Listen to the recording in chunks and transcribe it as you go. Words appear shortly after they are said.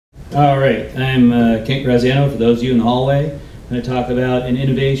All right, I'm Graziano. For those of you in the hallway, I'm going to talk about an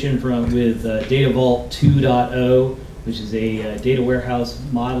innovation with Data Vault 2.0, which is a data warehouse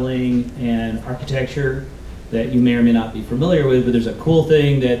modeling and architecture that you may or may not be familiar with, but there's a cool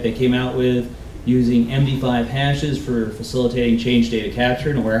thing that they came out with using MD5 hashes for facilitating change data capture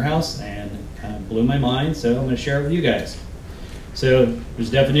in a warehouse, and it kind of blew my mind, so I'm going to share it with you guys. So there's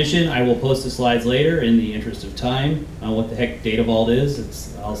a definition. I will post the slides later in the interest of time on what the heck Data Vault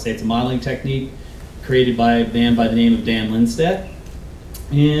is. I'll say it's a modeling technique created by a man by the name of Dan Lindstedt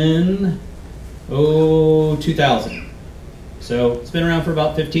in 2000. So it's been around for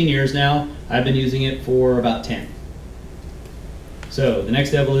about 15 years now. I've been using it for about 10. So the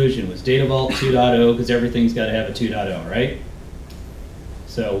next evolution was Data Vault 2.0, because everything's got to have a 2.0, right?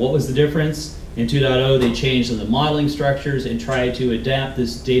 So what was the difference? In 2.0, they changed the modeling structures and tried to adapt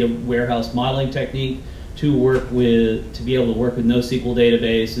this data warehouse modeling technique to be able to work with NoSQL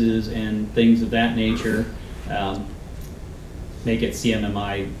databases and things of that nature, make it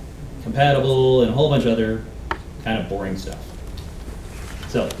CMMI compatible, and a whole bunch of other kind of boring stuff.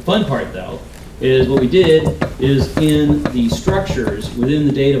 So the fun part, though, is what we did is in the structures within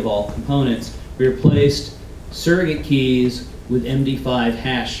the Data Vault components, we replaced surrogate keys with MD5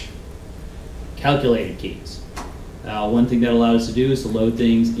 hash calculated keys. One thing that allowed us to do is to load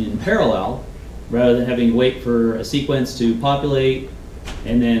things in parallel rather than having to wait for a sequence to populate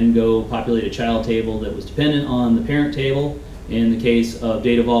and then go populate a child table that was dependent on the parent table. In the case of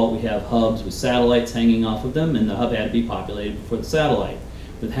Data Vault, we have hubs with satellites hanging off of them, and the hub had to be populated before the satellite.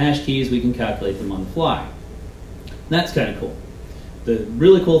 With hash keys, we can calculate them on the fly. And that's kind of cool. The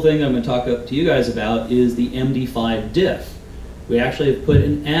really cool thing that I'm going to talk up to you guys about is the MD5 diff. We actually have put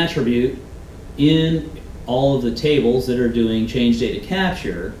an attribute in all of the tables that are doing change data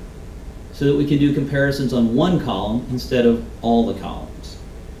capture so that we can do comparisons on one column instead of all the columns.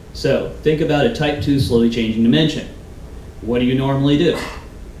 So think about a type 2 slowly changing dimension. What do you normally do?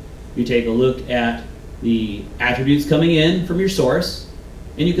 You take a look at the attributes coming in from your source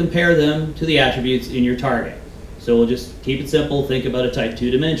and you compare them to the attributes in your target. So we'll just keep it simple, think about a type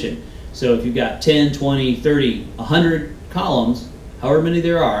 2 dimension. So if you've got 10, 20, 30, 100 columns, however many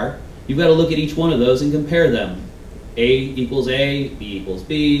there are, you've got to look at each one of those and compare them. A equals A, B equals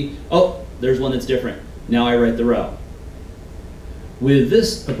B. Oh, there's one that's different. Now I write the row. With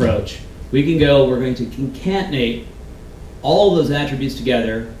this approach, we can go, we're going to concatenate all those attributes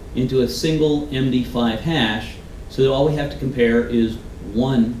together into a single MD5 hash, so that all we have to compare is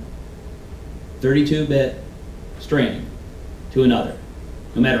one 32-bit string to another.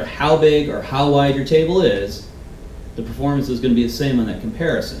 No matter how big or how wide your table is, the performance is going to be the same on that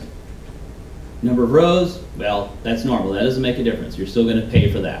comparison. Number of rows, well, that's normal. That doesn't make a difference. You're still going to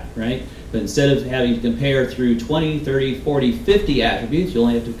pay for that, right? But instead of having to compare through 20, 30, 40, 50 attributes, you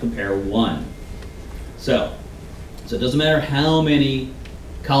only have to compare one. So it doesn't matter how many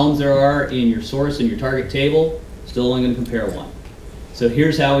columns there are in your source and your target table, still only going to compare one. So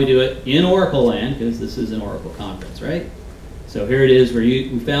here's how we do it in Oracle land, because this is an Oracle conference, right? So here it is where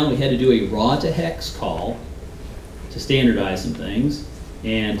we found we had to do a raw to hex call to standardize some things,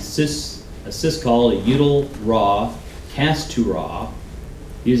 and a syscall, a util raw, cast to raw,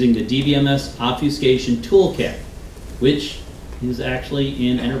 using the DBMS obfuscation toolkit, which is actually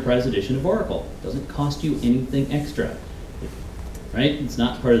in Enterprise Edition of Oracle. It doesn't cost you anything extra, right? It's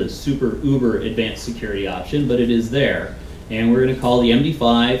not part of the super uber advanced security option, but it is there. And we're going to call the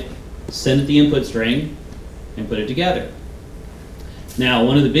MD5, send it the input string, and put it together. Now,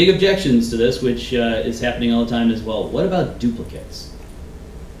 one of the big objections to this, which is happening all the time, is, well, what about duplicates?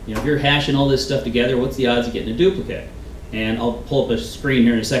 You know, if you're hashing all this stuff together, what's the odds of getting a duplicate? And I'll pull up a screen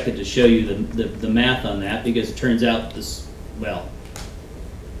here in a second to show you the math on that, because it turns out this, well,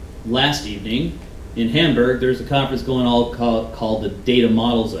 last evening in Hamburg, there's a conference going on called the Data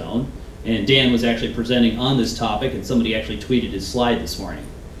Model Zone, and Dan was actually presenting on this topic, and somebody actually tweeted his slide this morning.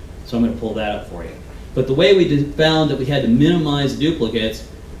 So I'm going to pull that up for you. But the way we found that we had to minimize duplicates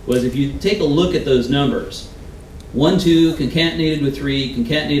was if you take a look at those numbers, 1, 2, concatenated with 3,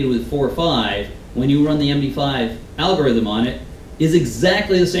 concatenated with 4, 5, when you run the MD5 algorithm on it, is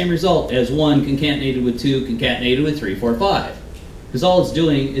exactly the same result as 1 concatenated with 2, concatenated with 3, 4, 5. Because all it's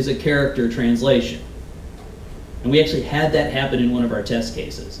doing is a character translation. And we actually had that happen in one of our test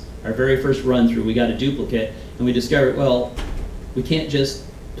cases. Our very first run through, we got a duplicate, and we discovered, well, we can't just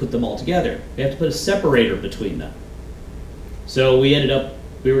put them all together. We have to put a separator between them. So we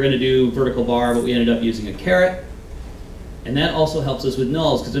were going to do vertical bar, but we ended up using a caret. And that also helps us with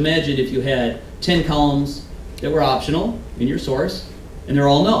nulls, because imagine if you had 10 columns that were optional in your source, and they're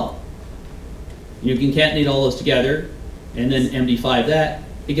all null. You concatenate all those together, and then MD5 that,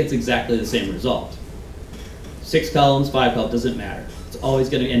 it gets exactly the same result. 6 columns, 5 columns, doesn't matter. It's always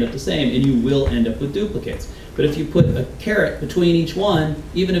going to end up the same, and you will end up with duplicates. But if you put a caret between each one,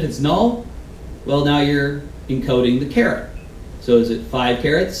 even if it's null, well, now you're encoding the caret. So is it 5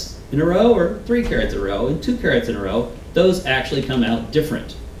 carets in a row, or 3 carets in a row, and 2 carets in a row? Those actually come out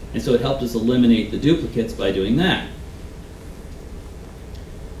different. And so it helped us eliminate the duplicates by doing that.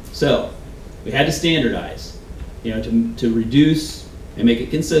 So we had to standardize, to reduce and make it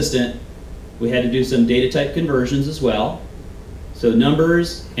consistent. We had to do some data type conversions as well. So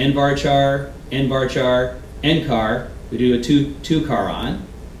numbers, nvarchar, nvarchar, ncar, we do a two car on.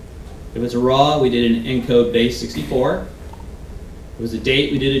 If it's a raw, we did an encode base 64. If it was a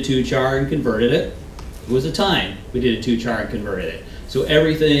date, we did a 2char and converted it. If it was a time, we did a 2char and converted it. So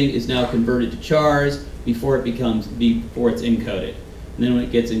everything is now converted to chars before it's encoded. And then when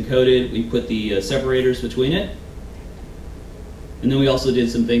it gets encoded, we put the separators between it. And then we also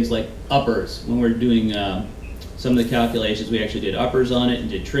did some things like uppers. When we're doing some of the calculations, we actually did uppers on it and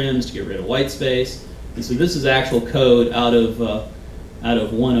did trims to get rid of white space. And so this is actual code out of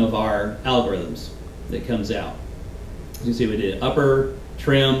one of our algorithms that comes out. You can see we did upper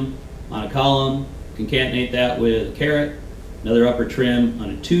trim on a column, concatenate that with a caret, another upper trim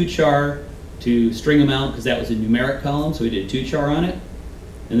on a 2char to string them out because that was a numeric column, so we did 2char on it,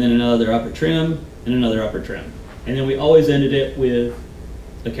 and then another upper trim and another upper trim. And then we always ended it with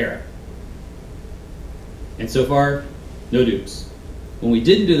a caret. And so far, no dupes. When we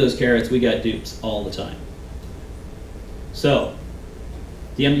didn't do those carets, we got dupes all the time. So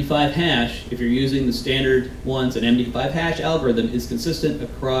the MD5 hash, if you're using the standard ones, an MD5 hash algorithm is consistent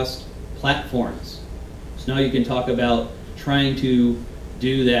across platforms. So now you can talk about trying to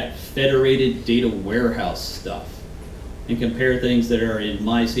do that federated data warehouse stuff and compare things that are in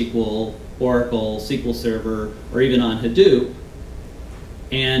MySQL, Oracle, SQL Server, or even on Hadoop.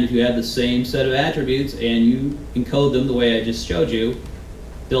 And if you have the same set of attributes and you encode them the way I just showed you,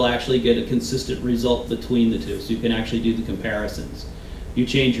 they'll actually get a consistent result between the two. So you can actually do the comparisons. You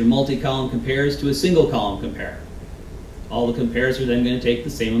change your multi-column compares to a single column compare. All the compares are then going to take the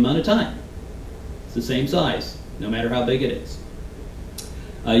same amount of time. It's the same size, no matter how big it is.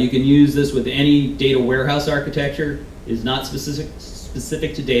 You can use this with any data warehouse architecture. It is not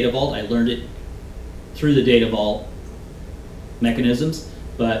specific to Data Vault. I learned it through the Data Vault mechanisms,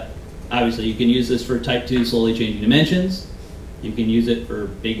 but obviously you can use this for type 2 slowly changing dimensions. You can use it for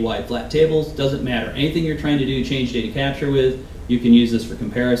big wide flat tables. Doesn't matter. Anything you're trying to do change data capture with, you can use this for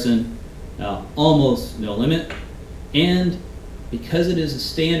comparison. Almost no limit. And because it is a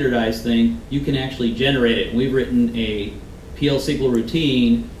standardized thing, you can actually generate it. And we've written a PL SQL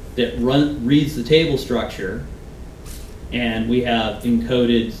routine that reads the table structure, and we have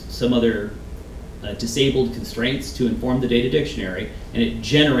encoded some other disabled constraints to inform the data dictionary, and it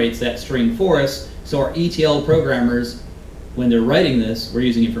generates that string for us. So our ETL programmers, when they're writing this, we're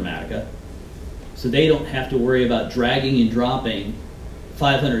using Informatica, so they don't have to worry about dragging and dropping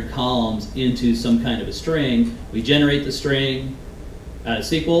 500 columns into some kind of a string. We generate the string out of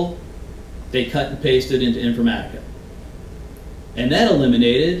SQL, they cut and paste it into Informatica. And that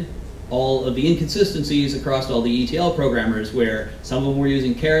eliminated all of the inconsistencies across all the ETL programmers, where some of them were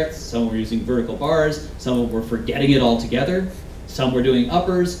using carets, some were using vertical bars, some of them were forgetting it altogether, some were doing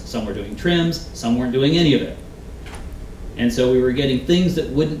uppers, some were doing trims, some weren't doing any of it. And so we were getting things that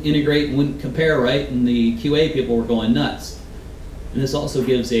wouldn't integrate and wouldn't compare right, and the QA people were going nuts. And this also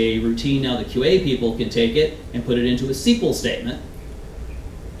gives a routine now the QA people can take it and put it into a SQL statement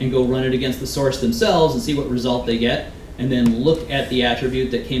and go run it against the source themselves and see what result they get, and then look at the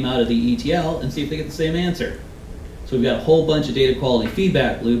attribute that came out of the ETL and see if they get the same answer. So we've got a whole bunch of data quality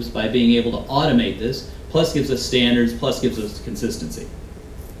feedback loops by being able to automate this, plus gives us standards, plus gives us consistency.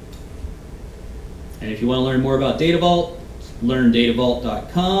 And if you want to learn more about Data Vault, learn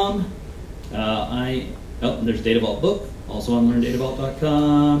datavault.com. There's Data Vault book, also on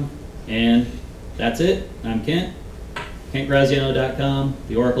learndatavault.com. And that's it. I'm Kent. KentGraziano.com,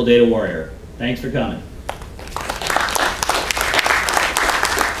 the Oracle Data Warrior. Thanks for coming.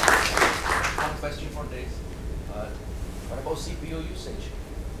 One question for this. What about CPU usage?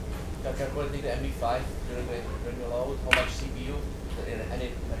 Calculating the MD5 when you load, how much CPU, any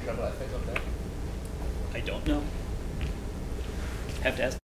measurable effect of that? I don't know. Have to ask.